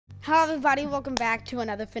Hello everybody, welcome back to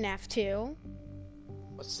another FNAF 2.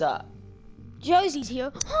 What's up? Josie's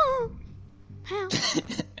here.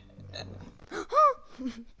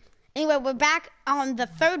 Anyway, we're back on the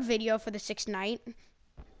third video for the 6th night.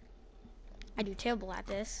 I do terrible at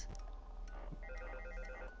this.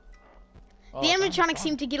 Oh, The animatronics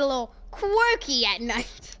seem to get a little quirky at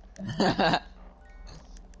night.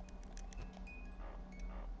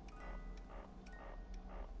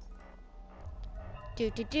 That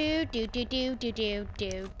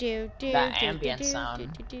ambient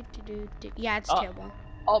sound. Yeah, it's terrible.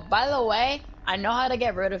 Oh, by the way, I know how to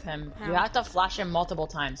get rid of him. How? You have to flash him multiple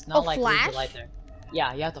times, not like leave flash? the light there.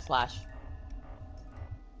 Yeah, you have to flash.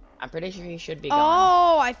 I'm pretty sure he should be gone.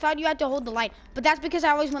 Oh, I thought you had to hold the light, but that's because I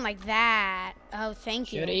always went like that. Oh,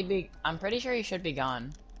 thank you. Should he be? I'm pretty sure he should be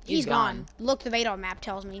gone. He's gone. Look, the radar map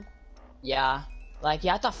tells me. Yeah, like you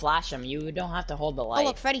have to flash him. You don't have to hold the light. Oh,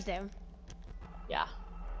 look, Freddy's there. Yeah.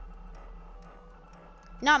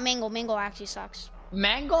 Not Mangle. Mangle actually sucks.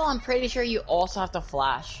 Mangle, I'm pretty sure you also have to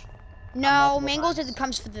flash. No, Mangle's it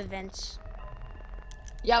comes for the vents.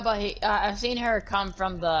 Yeah, but I've seen her come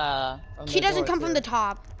from the. She doesn't come from the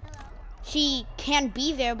top. She can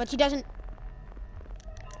be there, but she doesn't.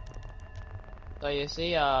 So you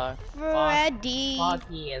see, Freddy.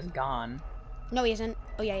 Foggy is gone. No, he isn't.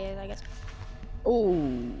 Oh yeah, he is, I guess.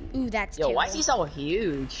 Ooh. Ooh, that's Yo, terrible. why is he so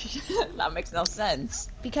huge? That makes no sense.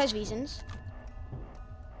 Because reasons.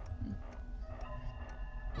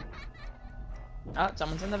 Oh,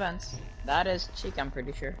 someone's in the vents. That is Chica, I'm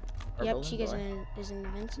pretty sure. Or Yep, Balloon Chica's Boy. is in the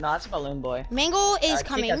vents. No, that's Balloon Boy. Mangle is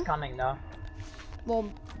coming. Chica's coming though.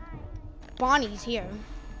 Well, Bonnie's here.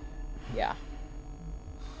 Yeah.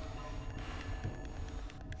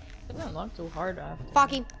 It doesn't look too hard after.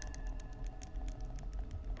 Focky.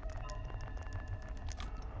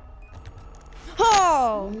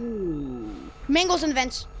 Oh! Ooh. Mangle's in the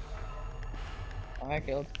vents. Oh, I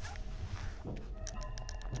killed.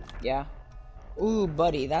 Yeah. Ooh,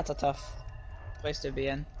 buddy, that's a tough place to be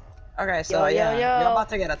in. Okay, so yeah, you're about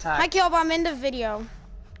to get attacked. Hi, Kilb. I'm in the video.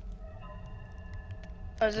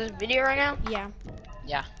 Oh, is this video right now? Yeah.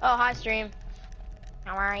 Yeah. Oh, hi, stream.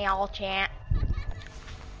 How are y'all, chat?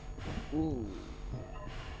 Ooh.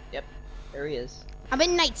 Yep. There he is. I'm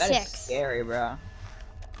in night That is 6. scary, bro.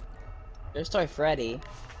 There's Toy Freddy.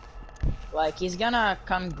 Like, he's gonna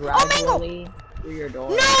come gradually through your door.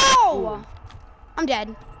 No! Ooh. I'm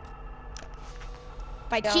dead.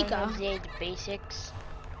 By Chica. The basics.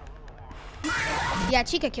 Yeah,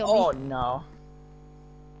 Chica killed Oh, me. no.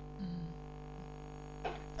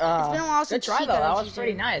 It's been a while Good since try, Chica though. That was was using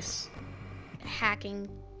pretty nice. hacking.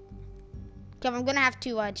 Kev, I'm gonna have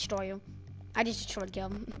to destroy you. I just destroyed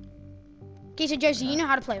Kev. Okay, so Josie, you know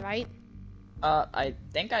how to play, right? I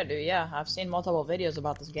think I do, yeah. I've seen multiple videos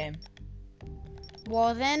about this game.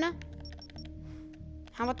 Well then,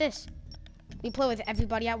 how about this? We play with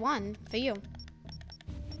everybody at 1 for you.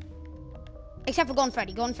 Except for Golden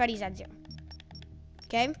Freddy. Golden Freddy's at 0.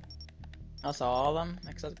 Okay? Also, all of them,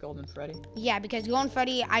 except Golden Freddy. Yeah, because Golden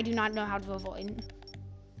Freddy, I do not know how to avoid.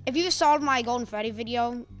 If you saw my Golden Freddy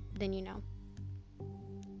video, then you know.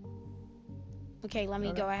 Okay, let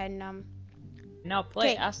me go ahead and No,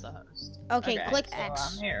 play Okay. as the host. Okay, click so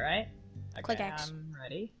X. I'm here, right? Okay, Click X. I'm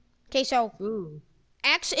ready. Okay, so Ooh.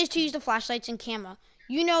 X is to use the flashlights and camera.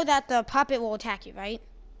 You know that the puppet will attack you, right?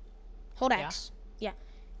 Hold Yeah. X. Yeah.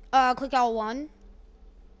 Click L1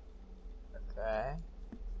 Okay.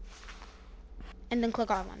 and then click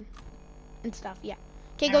R1 and stuff. Yeah.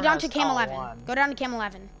 Okay, go down to Camera's cam 11. L1. Go down to cam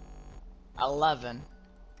 11. 11.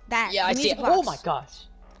 That. Yeah, the I see music it. box. Oh my gosh.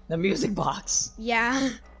 The music box. Yeah.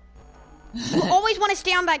 You always want to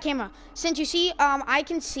stay on that camera. Since you see, I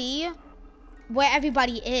can see where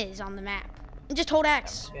everybody is on the map. And just hold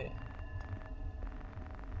X. Okay.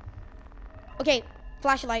 Okay,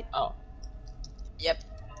 flashlight. Oh. Yep.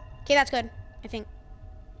 Okay, that's good, I think.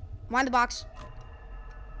 Wind the box.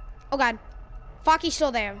 Oh god. Focky's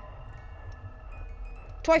still there.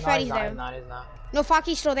 Toy Freddy's no, there. he's not, he's not. No,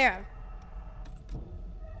 Focky's still there.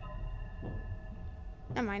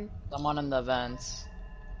 Never mind. Someone in the vents.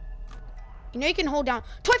 You know you can hold down.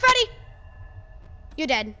 Toy Freddy! You're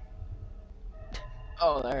dead.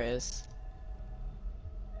 Oh, there he is.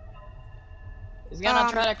 He's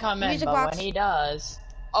gonna try to come in, music but box. when he does...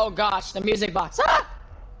 Oh gosh, the music box. Ah!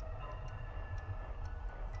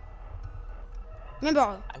 Remember,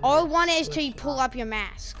 I'm all I gonna want is to switch pull off. up your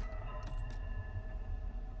mask.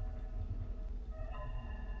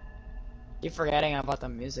 You're forgetting about the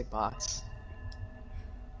music box.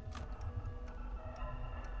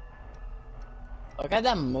 Look at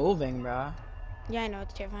them moving, bro. Yeah, I know,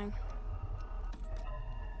 it's terrifying.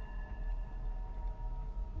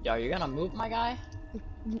 Yo, you gonna move my guy?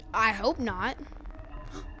 I hope not.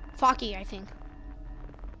 Focky, I think.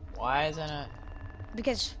 Why isn't it?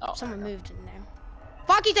 Because Oh, someone there we moved in there.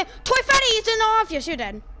 Focky's dead. Toy Freddy is in the office. You're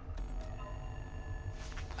dead.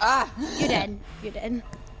 Ah! You're dead. You're dead.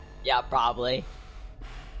 Yeah, probably.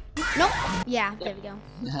 Nope. Yeah, there we go.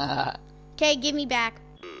 Okay, give me back.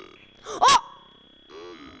 Oh!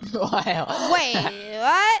 Wow. Wait,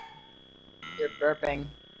 what? You're burping.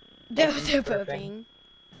 They're Burping. burping.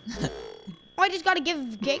 Oh, I just gotta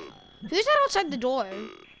give Jake. Who's that outside the door?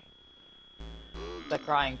 The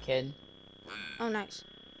crying kid. Oh, nice.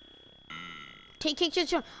 Take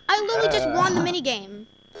just. I literally just won the mini game.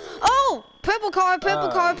 Oh, purple car, purple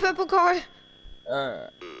car, purple car.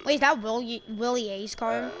 Wait, is that Willie A's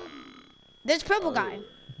car? There's purple guy.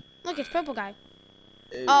 Look, it's purple guy.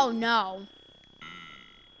 Oh no.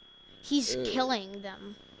 He's killing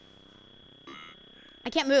them. I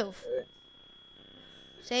can't move.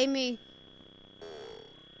 Save me.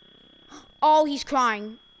 Oh, he's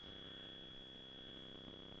crying.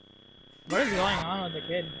 What is going on with the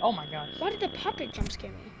kid? Oh my gosh. Why did the puppet jump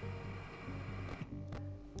scare me?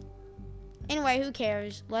 Anyway, who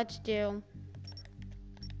cares? Let's do...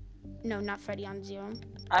 No, not Freddy on 0.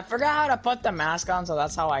 I forgot how to put the mask on, so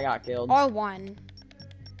that's how I got killed. R1.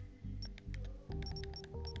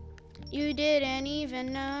 You didn't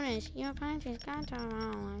even notice your punches got to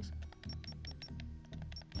always.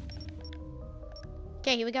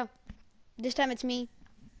 Okay, here we go. This time it's me.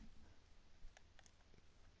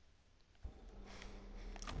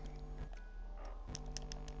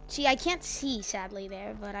 See, I can't see, sadly,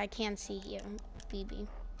 there, but I can see here. BB.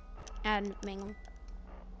 And Mangle.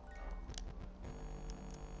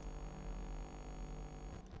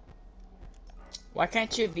 Why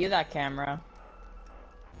can't you view that camera?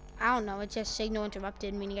 I don't know, it just signal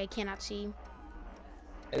interrupted, meaning I cannot see.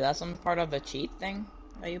 Is that some part of the cheat thing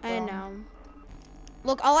that you put I on? know.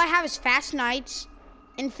 Look, all I have is fast nights,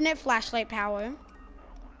 infinite flashlight power,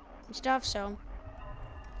 and stuff, so.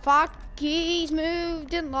 Focky's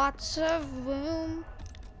moved in lots of room.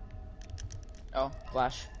 Oh,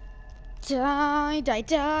 flash. Die, die,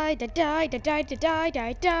 die, die, die, die, die, die,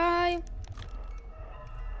 die, die.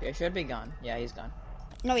 He should be gone. Yeah, he's gone.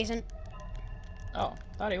 No, he isn't. Oh,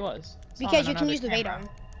 thought he was. Saw him Because on you can another use the camera. radar.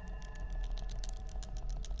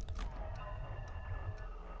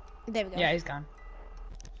 There we go. Yeah, he's gone.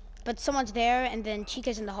 But someone's there, and then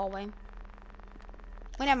Chica's in the hallway.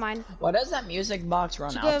 Wait, never mind. Why does that music box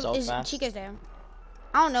run out so fast? Chica's there.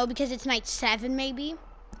 I don't know, because it's night 7, maybe.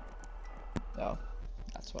 Oh,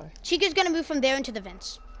 that's why. Chica's gonna move from there into the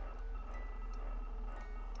vents.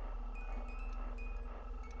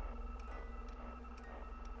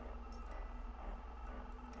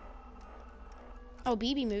 Oh,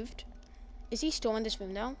 BB moved. Is he still in this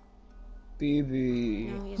room, though? BB.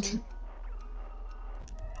 No, he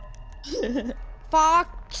isn't.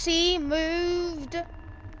 Foxy moved.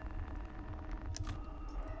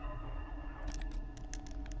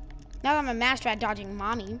 Now I'm a master at dodging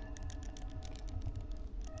mommy.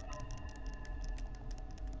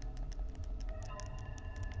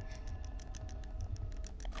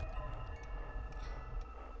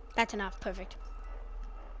 That's enough. Perfect.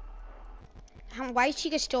 Why is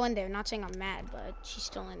Chica still in there? Not saying I'm mad, but she's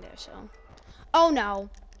still in there, so. Oh no.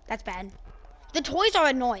 That's bad. The toys are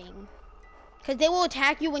annoying. Because they will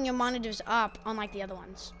attack you when your monitor's up, unlike the other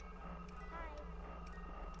ones.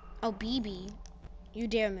 Oh, BB. You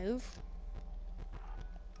dare move?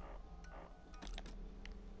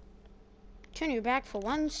 Turn your back for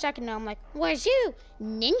 1 second now. I'm like, where's you?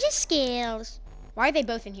 Ninja skills. Why are they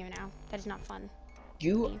both in here now? That is not fun.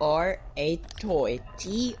 You are a toy.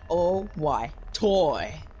 T-O-Y.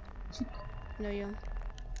 Toy. No, you.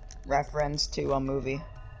 Reference to a movie.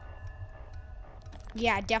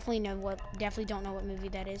 Yeah, I definitely don't know what movie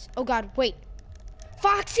that is. Oh God, wait.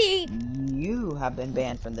 Foxy! You have been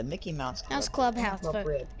banned from the Mickey Mouse Club. Mouse Clubhouse. for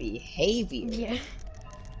inappropriate behavior.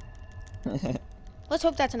 Yeah. Let's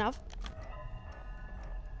hope that's enough.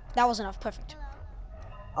 That was enough. Perfect.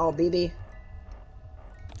 Oh, BB.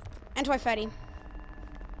 And Toy Freddy.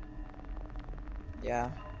 Yeah.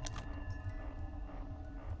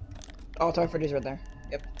 Oh, Toy Freddy's right there.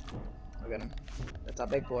 Yep. Look at him. That's a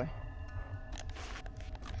big boy.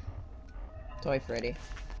 Toy Freddy.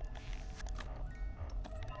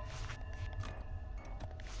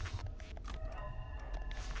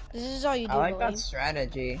 This is all you do, I like Willie. that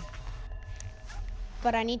strategy.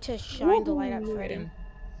 But I need to shine the light at Freddy. Ooh.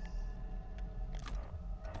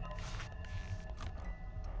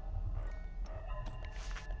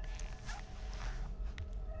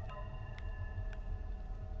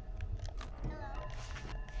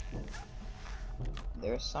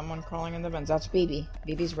 There's There's someone crawling in the vents. That's BB.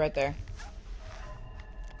 BB's right there.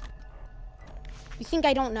 You think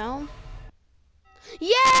I don't know?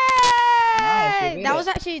 Yay! Nice,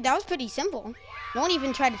 That was pretty simple. No one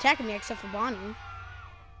even tried attacking me except for Bonnie.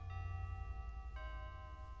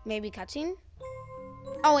 Maybe cutscene?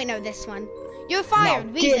 Oh wait, no, this one. You're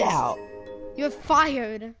fired, No, get Weezus. out. You're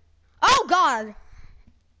fired. Oh god!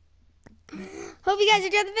 Hope you guys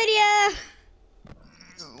enjoyed the video!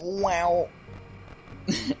 Wow.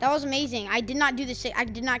 That was amazing. I did not complete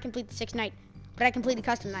the 6th night, but I completed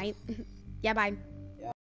custom night. Yeah, bye.